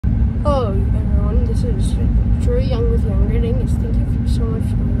Hello everyone, this is Troy Young with Young Ratings. Thank you so much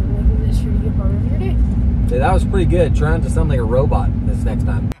for making this video part of your day. Yeah, that was pretty good. Trying to sound like a robot this next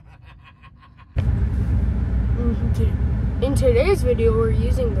time. In today's video, we're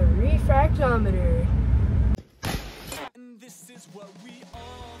using the refractometer. This is what we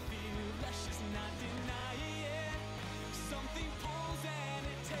all feel, let's just not deny it. Something pulls and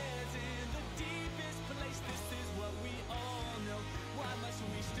it tears in the deepest place. This is what we all know. Why must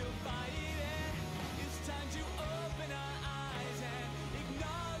we still fight it? It's time to open our eyes and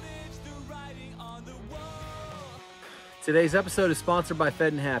acknowledge the writing on the wall. Today's episode is sponsored by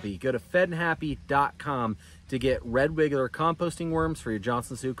Fed and Happy. Go to fedandhappy.com to get red wiggler composting worms for your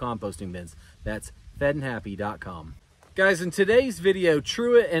Johnson Sioux composting bins. That's fedandhappy.com. Guys, in today's video,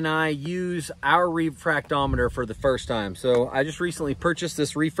 Truett and I use our refractometer for the first time. So I just recently purchased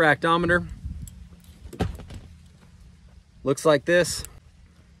this refractometer. Looks like this.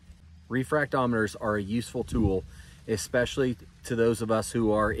 Refractometers are a useful tool, especially to those of us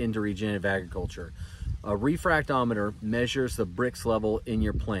who are into regenerative agriculture. A refractometer measures the Brix level in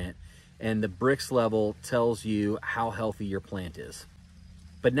your plant, and the Brix level tells you how healthy your plant is.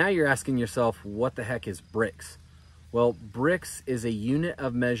 But now you're asking yourself, what the heck is Brix? Well, Brix is a unit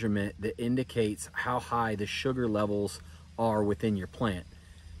of measurement that indicates how high the sugar levels are within your plant.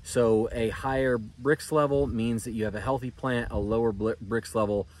 So a higher Brix level means that you have a healthy plant. A lower Brix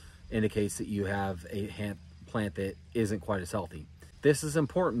level indicates that you have a plant that isn't quite as healthy. This is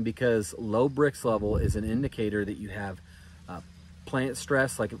important because low Brix level is an indicator that you have plant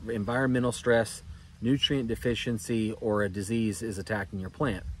stress, like environmental stress, nutrient deficiency, or a disease is attacking your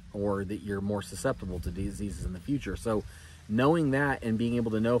plant, or that you're more susceptible to diseases in the future. So knowing that and being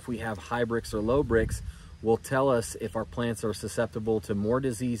able to know if we have high Brix or low Brix will tell us if our plants are susceptible to more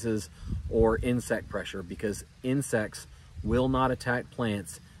diseases or insect pressure, because insects will not attack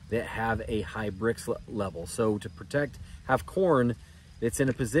plants that have a high Brix level. So to have corn that's in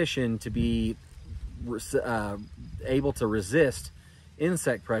a position to be able to resist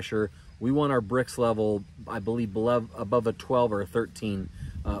insect pressure, we want our Brix level, I believe, above a 12 or a 13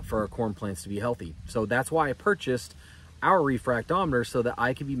 for our corn plants to be healthy. So that's why I purchased our refractometer, so that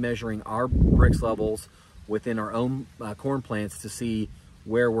I could be measuring our Brix levels within our own corn plants to see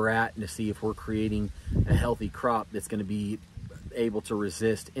where we're at and to see if we're creating a healthy crop that's going to be able to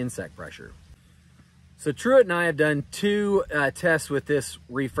resist insect pressure. So Truett and I have done two tests with this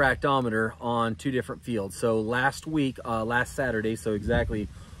refractometer on two different fields. So last week, last Saturday, so exactly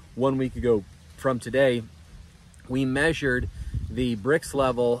 1 week ago from today, we measured the Brix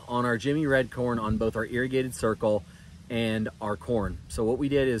level on our Jimmy Red corn on both our irrigated circle and our corn. So what we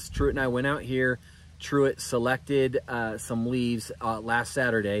did is Truett and I went out here. Truett selected some leaves last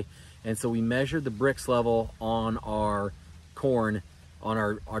Saturday, and so we measured the Brix level on our corn, on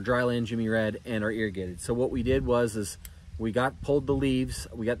our dryland Jimmy Red and our irrigated. So what we did was we pulled the leaves.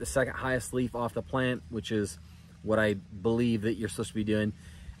 We got the second highest leaf off the plant, which is what I believe that you're supposed to be doing.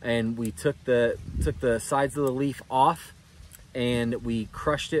 And we took the sides of the leaf off, and we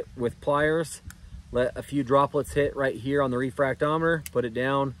crushed it with pliers, let a few droplets hit right here on the refractometer, put it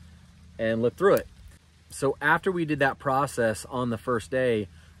down, and look through it. So after we did that process on the first day,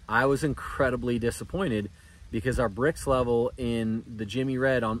 I was incredibly disappointed, because our Brix level in the Jimmy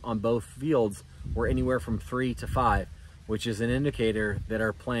Red on both fields were anywhere from 3 to 5, which is an indicator that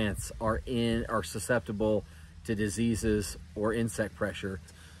our plants are susceptible to diseases or insect pressure.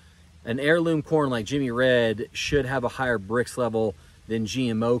 An heirloom corn like Jimmy Red should have a higher Brix level than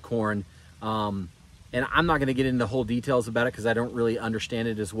GMO corn. And I'm not going to get into the whole details about it because I don't really understand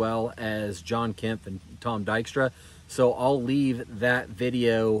it as well as John Kempf and Tom Dykstra. So I'll leave that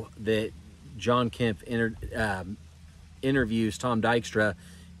video that John Kempf interviews Tom Dykstra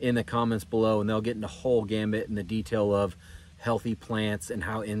in the comments below, and they'll get into whole gambit and the detail of healthy plants and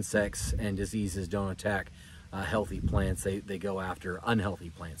how insects and diseases don't attack healthy plants. They go after unhealthy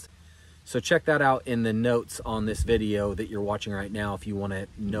plants. So check that out in the notes on this video that you're watching right now if you want to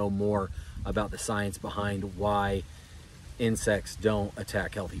know more about the science behind why insects don't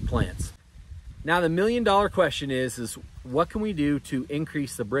attack healthy plants. Now the million-dollar question is what can we do to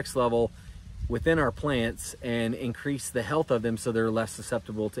increase the Brix level within our plants and increase the health of them so they're less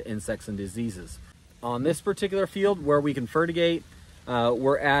susceptible to insects and diseases? On this particular field where we can fertigate,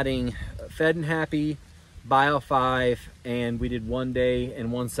 we're adding Fed and Happy, Bio 5, and we did one day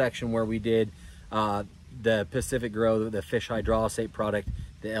in one section where we did the Pacific Grow, the fish hydrolysate product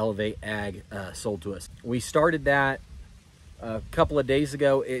that Elevate Ag sold to us. We started that a couple of days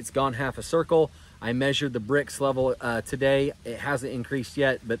ago. It's gone half a circle. I measured the Brix level today. It hasn't increased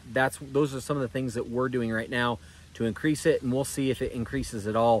yet, but those are some of the things that we're doing right now to increase it, and we'll see if it increases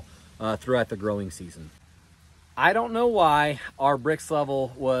at all throughout the growing season. I don't know why our Brix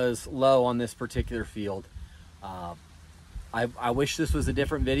level was low on this particular field. I wish this was a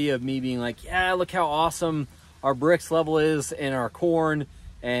different video of me being like, yeah, look how awesome our Brix level is in our corn,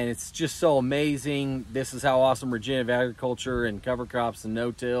 and it's just so amazing. This is how awesome regenerative agriculture and cover crops and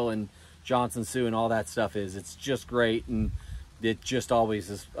no-till and Johnson Sioux and all that stuff is. It's just great, and it just always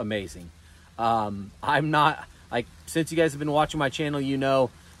is amazing. I'm not, like, since you guys have been watching my channel, you know,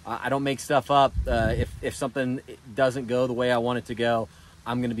 I don't make stuff up. If something doesn't go the way I want it to go,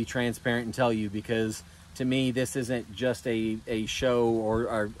 I'm going to be transparent and tell you, because to me, this isn't just a show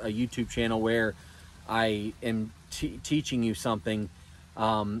or a YouTube channel where I am teaching you something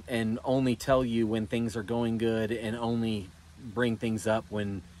and only tell you when things are going good and only bring things up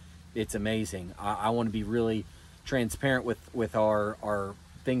when it's amazing. I want to be really transparent with our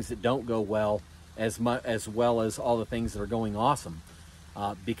things that don't go well, as well as all the things that are going awesome,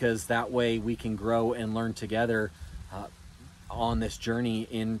 because that way we can grow and learn together on this journey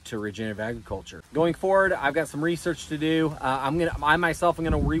into regenerative agriculture. Going forward, I've got some research to do. I myself am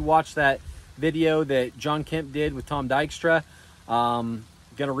gonna rewatch that video that John Kempf did with Tom Dykstra.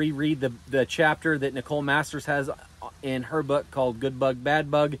 Gonna reread the chapter that Nicole Masters has in her book called Good Bug,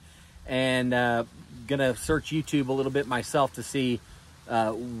 Bad Bug, and gonna search YouTube a little bit myself to see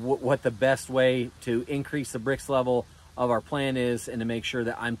what the best way to increase the Brix level of our plant is, and to make sure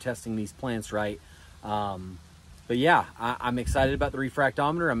that I'm testing these plants right. But yeah, I'm excited about the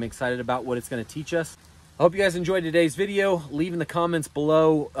refractometer. I'm excited about what it's going to teach us. I hope you guys enjoyed today's video. Leave in the comments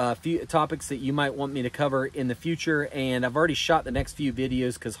below a few topics that you might want me to cover in the future. And I've already shot the next few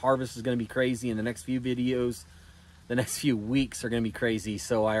videos because harvest is going to be crazy, and the next few videos, the next few weeks are going to be crazy.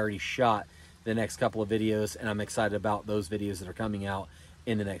 So I already shot the next couple of videos, and I'm excited about those videos that are coming out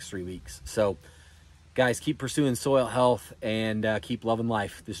in the next 3 weeks. So guys, keep pursuing soil health and keep loving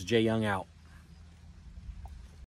life. This is Jay Young out.